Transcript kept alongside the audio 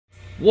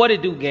What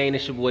it do, gang?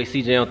 It's your boy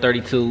CJ on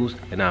 32s,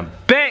 and I'm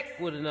back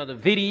with another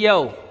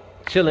video.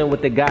 Chilling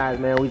with the guys,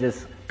 man. We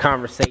just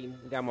conversating.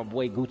 We got my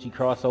boy Gucci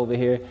Cross over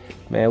here.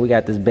 Man, we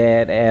got this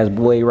badass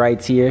boy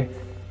right here.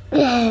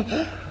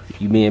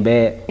 You being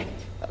bad?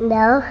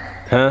 No.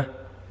 Huh?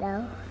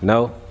 No.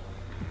 No?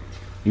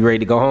 You ready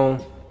to go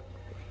home?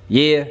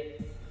 Yeah.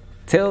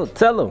 Tell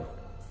him.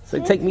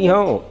 Say, take me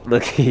home.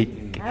 Look,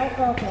 I'll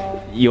go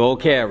home. you on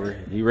camera.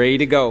 You ready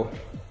to go?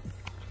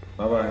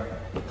 Bye-bye.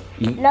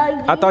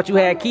 I thought you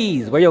had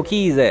keys. Where your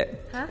keys at?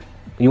 Huh?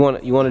 You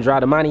wanna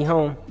drive the money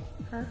home?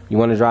 Huh? You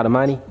wanna drive the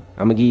money?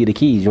 I'm gonna give you the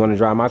keys. You wanna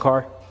drive my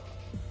car?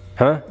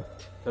 Huh?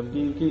 Tell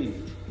me you keys.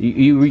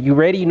 You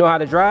ready? You know how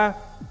to drive?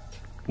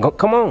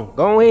 Come on,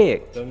 go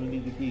ahead. Tell me you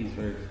need the keys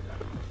first.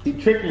 Keep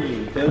tricking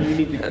you. Tell me you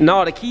need the keys.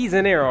 No, the keys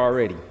in there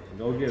already.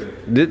 Go get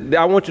it.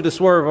 I want you to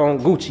swerve on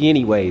Gucci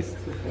anyways.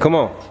 Come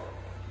on.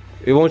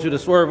 I want you to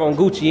swerve on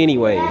Gucci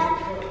anyways.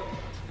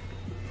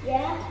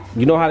 Yeah?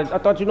 You know how to, I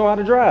thought you know how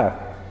to drive.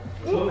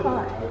 This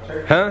car.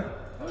 Huh?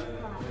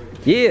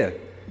 Yeah.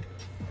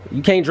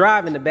 You can't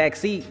drive in the back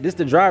seat. This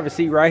the driver's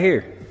seat right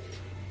here.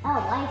 Oh,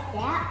 like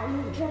that? When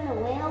you turn the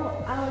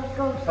wheel, I was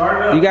going to...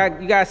 Start up. You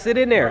got to sit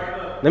in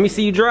there. Let me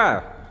see you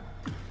drive.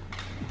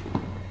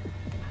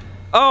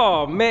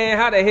 Oh man,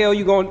 how the hell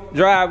you gonna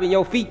drive and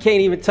your feet can't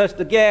even touch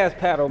the gas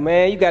pedal,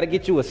 man? You gotta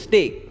get you a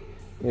stick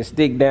and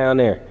stick down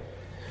there.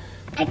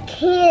 I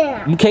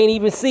can't. You can't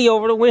even see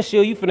over the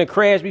windshield. You finna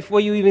crash before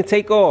you even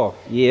take off.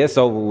 Yeah, it's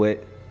over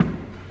with.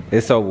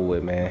 It's over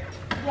with, man.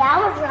 Yeah,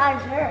 I want to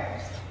drive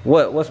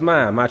yours. What's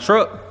mine? My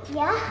truck?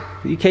 Yeah?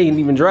 You can't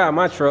even drive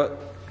my truck.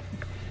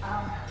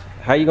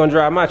 How you gonna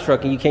drive my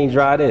truck and you can't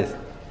drive this?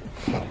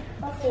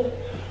 Let's see.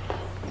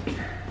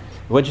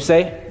 What'd you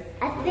say?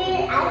 I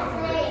see truck.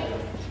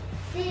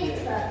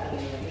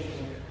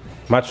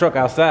 My truck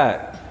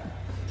outside.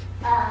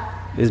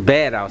 It's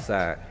bad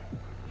outside.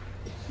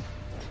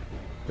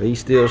 But he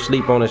still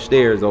sleep on the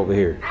stairs over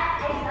here.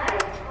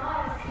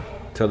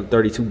 Tell the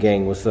 32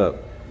 gang what's up.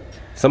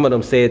 Some of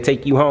them said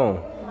take you home.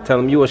 Tell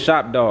them you a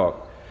shop dog.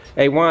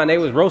 Hey Juan, they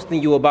was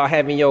roasting you about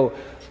having your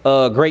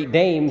Great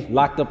Dane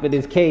locked up in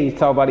his cage.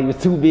 Talk about he was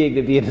too big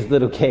to be in this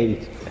little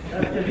cage.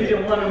 You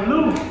didn't want him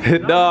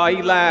loose. No,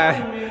 he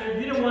lied.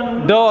 You didn't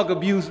want him Dog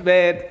abuse,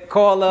 man.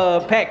 Call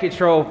Pack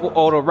Control for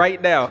order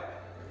right now.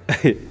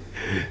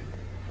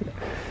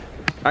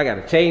 I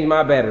gotta change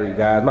my battery,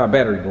 guys. My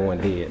battery going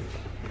dead.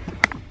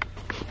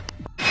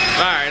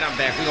 Alright, I'm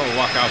back. We're gonna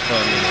walk out for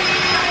a minute.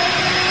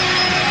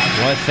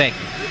 1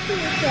 second.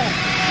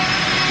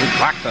 We're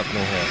locked up in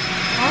here.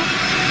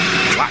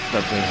 Huh? Locked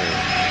up in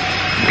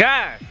here.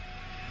 Guys,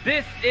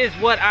 this is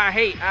what I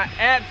hate. I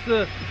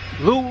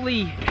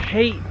absolutely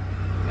hate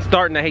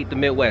starting to hate the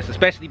Midwest,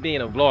 especially being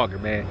a vlogger,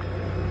 man.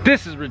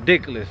 This is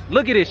ridiculous.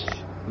 Look at this,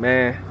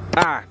 man.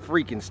 I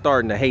freaking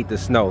starting to hate the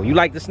snow. You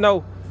like the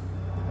snow?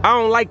 I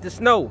don't like the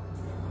snow.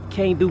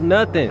 Can't do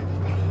nothing.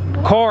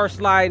 Cars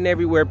sliding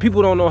everywhere.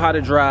 People don't know how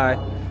to drive.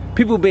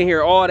 People been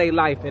here all their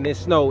life and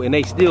it's snow and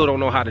they still don't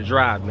know how to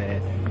drive,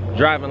 man.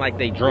 Driving like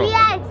they drunk.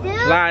 Yeah, dude.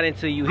 Slide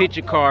into you, hit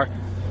your car.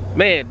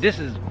 Man, this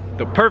is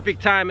the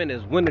perfect timing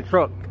is when the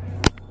truck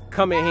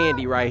come in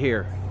handy right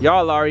here.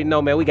 Y'all already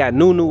know, man, we got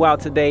Nunu out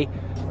today.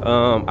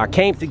 I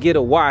came to get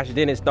a wash,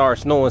 then it started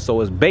snowing,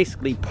 so it's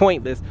basically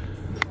pointless.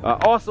 I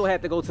also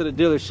had to go to the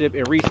dealership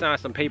and re-sign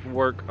some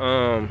paperwork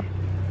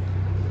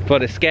for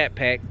the Scat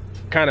Pack.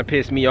 Kind of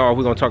pissed me off.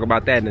 We're gonna talk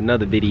about that in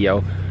another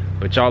video,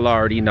 but y'all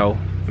already know,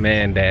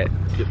 man, that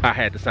I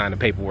had to sign the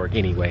paperwork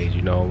anyways.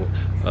 You know,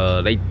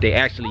 they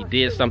actually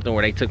did something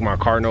where they took my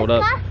car note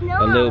up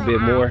a little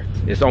bit more.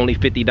 It's only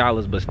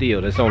 $50, but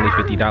still, that's only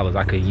 $50.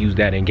 I could use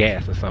that in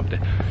gas or something.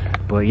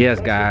 But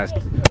yes, guys,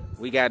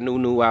 we got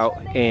Nunu out,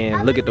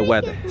 and look at the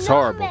weather. It's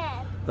horrible.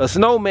 A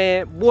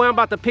snowman, boy, I'm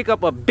about to pick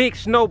up a big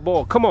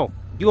snowball. Come on,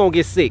 you gonna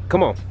get sick.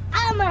 Come on.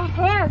 I'm a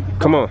hand.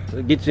 Come on,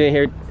 let's get you in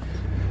here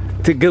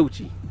to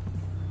Gucci.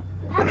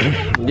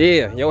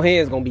 Yeah, your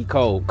hands gonna be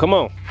cold. Come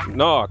on.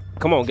 No,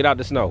 come on, get out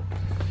the snow.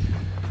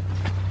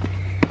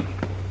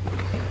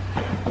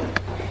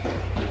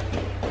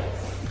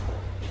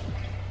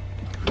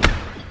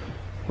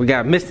 We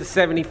got Mr.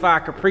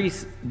 75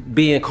 Caprice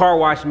being car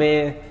wash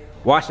man,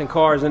 washing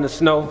cars in the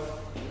snow.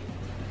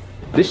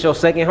 This your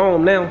second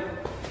home now.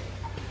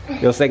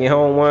 Your second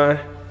home, Juan?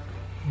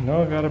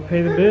 No, gotta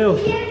pay the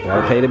bills.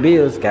 Gotta pay the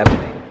bills, gotta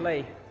pay the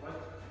play.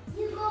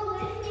 You go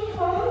with me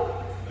home?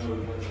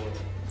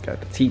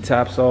 Got the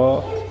T-tops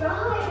off. It's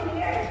wrong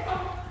here.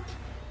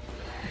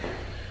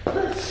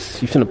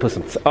 You finna put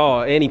some,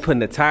 oh, and he putting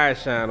the tire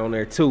shine on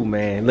there too,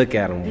 man. Look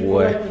at him,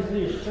 boy.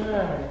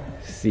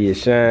 See it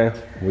shine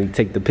when you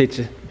take the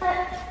picture.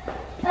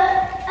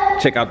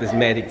 Check out this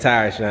magic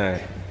tire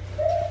shine.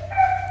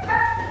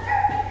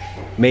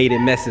 Made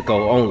in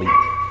Mexico only.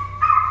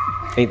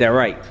 Ain't that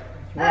right?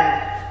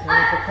 Right.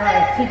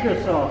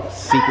 Secret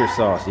sauce. Secret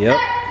sauce, yep.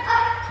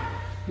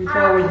 He's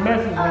always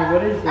messes me.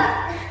 What is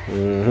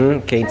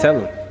it? Can't tell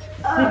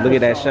him. Look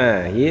at that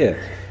shine, yeah.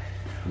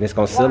 And it's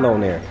gonna seal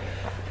on there.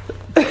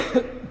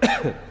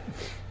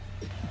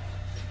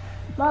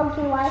 Mom,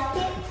 do you like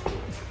it?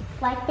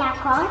 Like that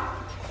car?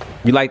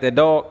 You like that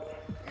dog?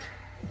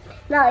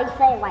 No, you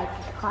say like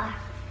the car.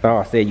 Oh,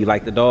 I said you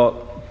like the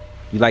dog.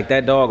 You like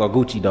that dog or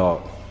Gucci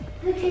dog?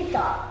 Gucci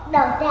dog. No,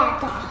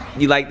 that dog.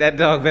 You like that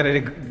dog better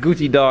than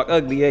Gucci dog?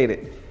 Ugly, ain't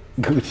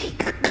it? Gucci.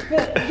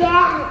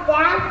 Yeah,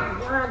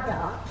 that's my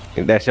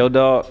dog. That's your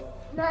dog?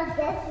 No,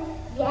 that's,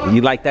 yeah.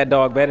 You like that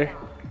dog better?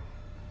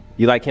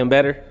 You like him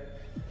better?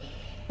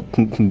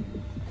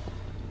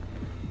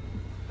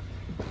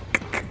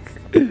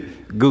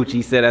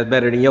 Gucci said that's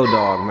better than your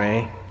dog,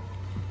 man.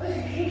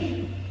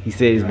 He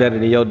said he's better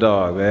than your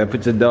dog, man.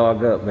 Put your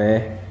dog up,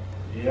 man.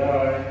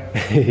 Yeah.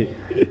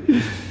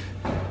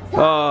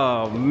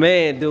 Oh,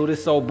 man, dude,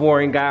 it's so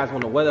boring, guys.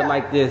 When the weather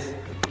like this,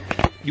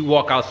 you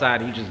walk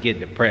outside and you just get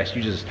depressed.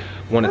 You just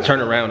want to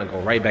turn around and go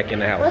right back in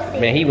the house.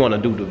 Man, he want to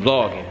do the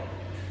vlogging.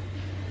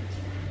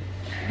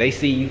 They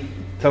see you.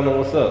 Tell them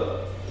what's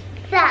up.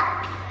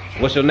 Stop.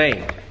 What's your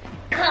name?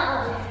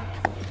 Carter.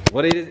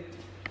 What is it?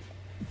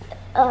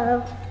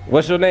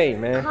 What's your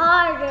name, man?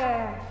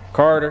 Carter.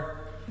 Carter?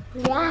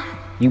 Yeah.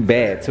 You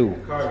bad, too.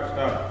 Carter,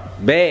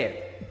 stop. Bad.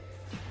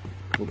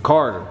 With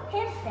Carter.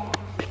 His bad.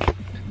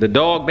 The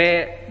dog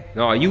bad?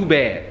 No, you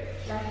bad.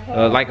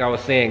 Like I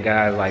was saying,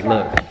 guys, like,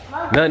 look,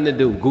 nothing to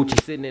do.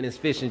 Gucci sitting in his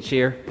fishing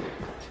chair,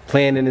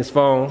 playing in his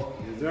phone.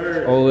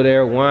 Over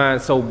there, Juan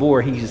so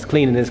bored, he's just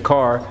cleaning his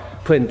car,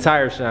 putting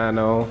tire shine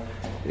on.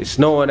 It's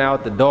snowing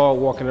out, the dog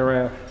walking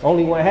around.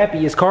 Only one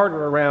happy is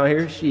Carter around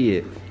here.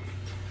 Shit.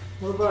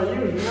 What about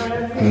you? You not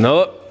happy?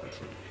 Nope.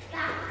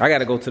 I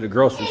gotta go to the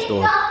grocery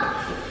store.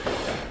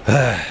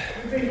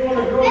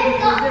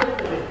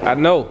 I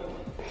know.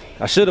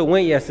 I should have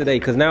went yesterday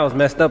because now it's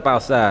messed up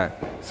outside.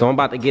 So I'm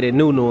about to get a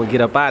Nunu and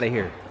get up out of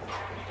here.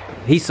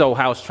 He's so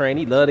house trained.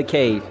 He love the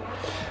cage.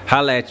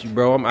 Holla at you,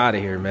 bro. I'm out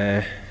of here,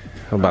 man.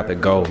 I'm about to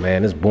go,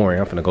 man. It's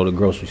boring. I'm finna go to the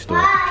grocery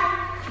store.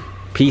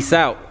 Peace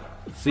out.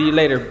 See you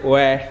later,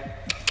 boy.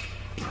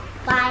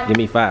 Bye. Give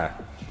me 5.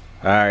 All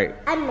right.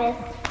 I miss.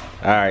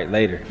 All right,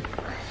 later.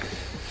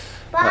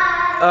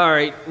 Bye. All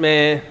right,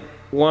 man.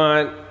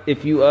 Juan,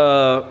 if you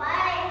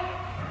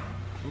Bye.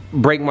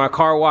 break my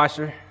car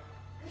washer,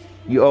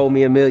 you owe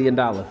me $1 million.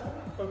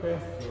 Okay.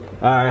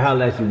 All right,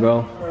 holla at you,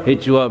 bro.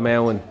 Hit you up,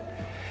 man. When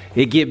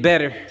it get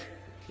better,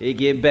 it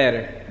get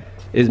better.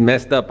 It's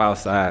messed up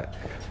outside.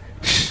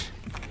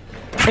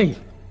 Hey,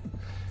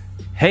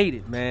 hate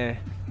it, man.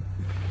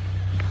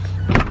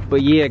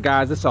 But yeah,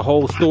 guys, it's a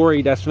whole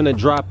story that's gonna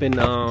drop in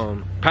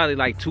probably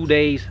like 2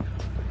 days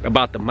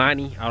about the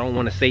money. I don't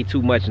want to say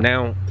too much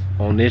now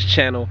on this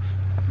channel,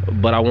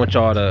 but I want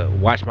y'all to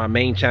watch my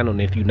main channel.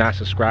 And if you're not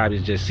subscribed,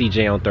 it's just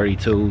CJ on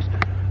 32s.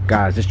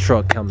 Guys, this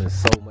truck coming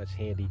so much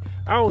handy.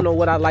 I don't know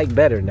what I like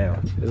better now.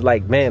 It's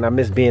like, man, I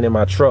miss being in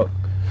my truck.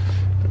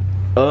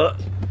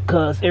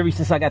 Cause ever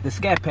since I got the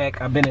Scat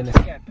Pack, I've been in the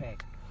Scat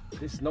Pack.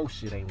 This snow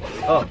shit ain't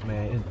what's up,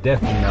 man. It's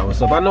definitely not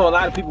what's up. I know a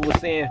lot of people were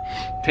saying,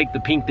 take the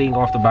pink thing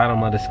off the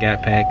bottom of the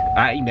Scat Pack.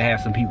 I even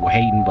have some people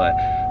hating, but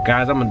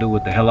guys, I'm gonna do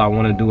what the hell I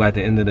wanna do at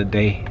the end of the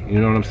day. You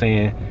know what I'm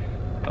saying?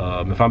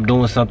 If I'm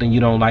doing something you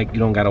don't like, you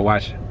don't gotta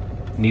watch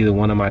neither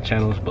one of my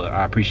channels, but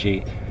I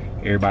appreciate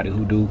everybody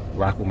who do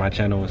rock with my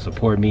channel and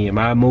support me and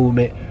my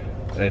movement.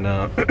 And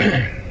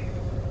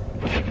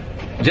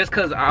just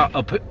cause I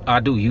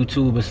do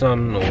YouTube or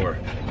something, or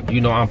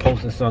you know, I'm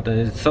posting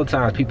something,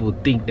 sometimes people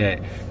think that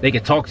they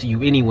can talk to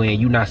you anyway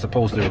and you're not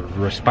supposed to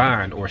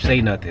respond or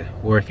say nothing,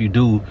 or if you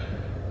do,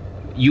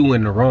 you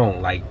in the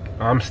wrong. Like,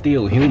 I'm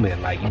still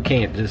human. Like, you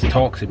can't just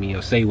talk to me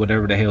or say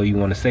whatever the hell you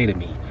want to say to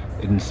me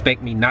and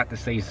expect me not to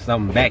say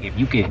something back. If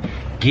you can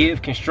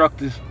give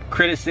constructive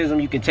criticism,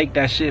 you can take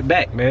that shit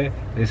back, man.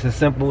 It's as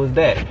simple as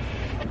that.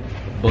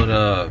 But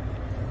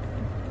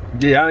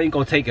yeah, I ain't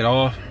gonna take it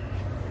off.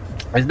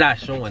 It's not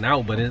showing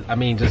out, but I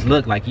mean, just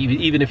look, like,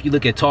 even if you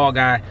look at Tall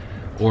Guy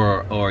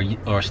or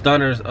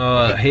Stunner's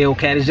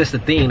Hellcat, it's just a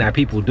thing that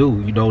people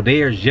do. You know,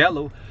 theirs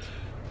yellow,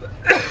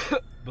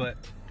 but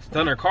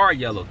Stunner car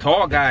yellow.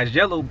 Tall Guy's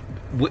yellow,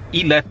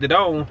 he left it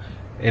on,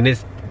 and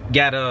it's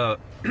got a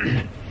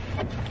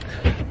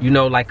you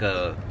know, like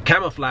a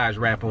camouflage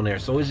wrap on there.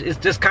 So it's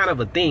just kind of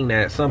a thing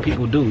that some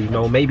people do. You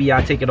know, maybe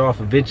I take it off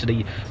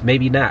eventually,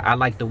 maybe not. I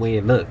like the way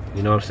it looked.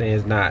 You know what I'm saying?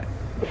 It's not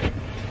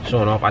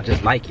showing off. I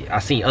just like it. I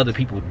seen other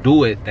people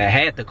do it that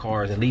had the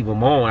cars and leave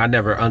them on. I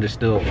never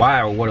understood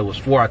why or what it was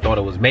for. I thought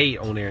it was made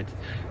on there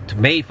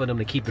made for them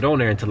to keep it on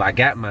there until I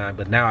got mine.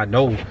 But now I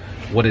know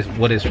what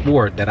it's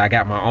for, that I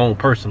got my own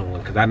personal one,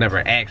 because I never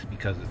asked,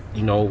 because,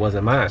 you know, it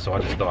wasn't mine. So I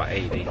just thought,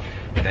 hey,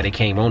 that it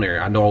came on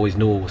there. I always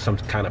knew it was some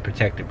kind of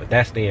protector, but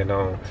that's staying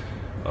on.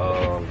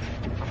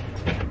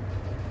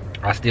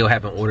 I still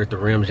haven't ordered the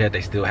rims yet.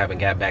 They still haven't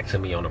got back to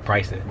me on the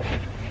pricing.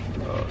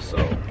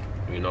 So,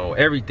 you know,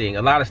 everything,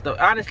 a lot of stuff.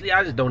 Honestly,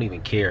 I just don't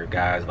even care,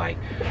 guys. Like,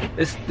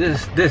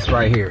 this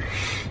right here.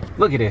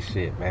 Look at this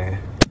shit,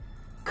 man.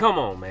 Come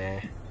on,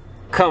 man.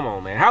 Come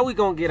on, man. How we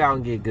gonna get out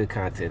and get good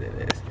content in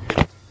this?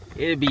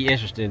 It'd be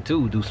interesting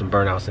too, do some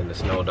burnouts in the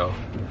snow though.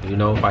 You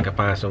know, if I can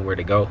find somewhere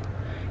to go,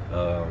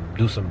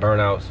 do some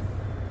burnouts.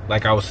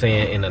 Like I was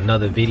saying in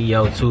another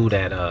video too,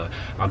 that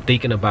I'm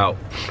thinking about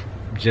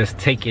just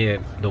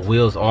taking the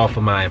wheels off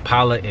of my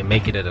Impala and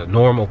making it a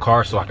normal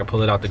car so I can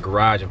pull it out the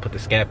garage and put the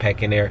Scat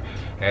Pack in there.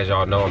 As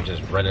y'all know, I'm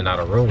just running out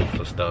of room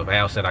for stuff.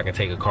 Al said I can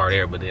take a car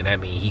there, but then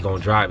that means he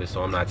gonna drive it,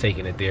 so I'm not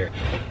taking it there.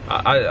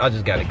 I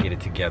just gotta get it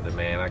together,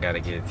 man. I gotta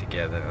get it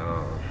together.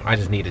 I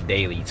just need a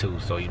daily too,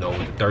 so you know,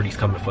 with the 30s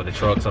coming for the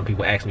truck, some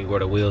people ask me where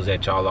the wheels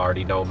at. Y'all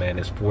already know, man.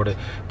 It's 4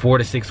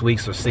 to 6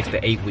 weeks or 6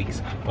 to 8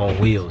 weeks on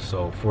wheels.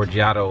 So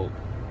Forgiato,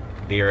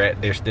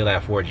 they're still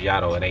at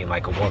Forgiato. It ain't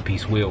like a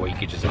one-piece wheel where you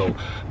could just go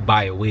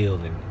buy a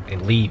wheel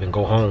and leave and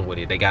go home with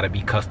it. They gotta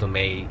be custom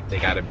made.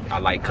 I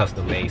like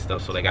custom made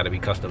stuff, so they gotta be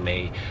custom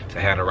made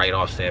to have the right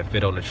offset,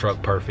 fit on the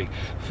truck perfect,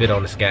 fit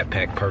on the Scat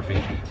Pack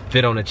perfect,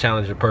 fit on the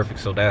Challenger perfect.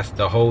 So that's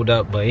the hold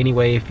up. But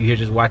anyway, if you're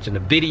just watching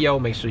the video,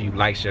 make sure you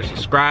like, share,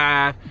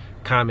 subscribe,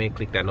 comment,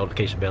 click that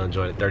notification bell, and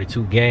join the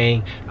 32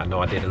 gang. I know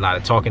I did a lot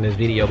of talking in this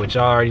video, but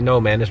y'all already know,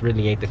 man, this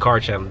really ain't the car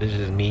channel. This is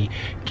just me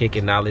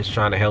kicking knowledge,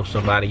 trying to help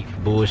somebody,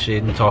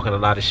 bullshitting, talking a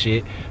lot of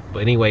shit.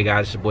 But anyway,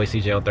 guys, it's your boy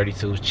CJ on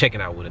 32s, checking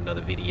out with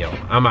another video.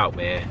 I'm out,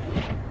 man.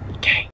 Gang.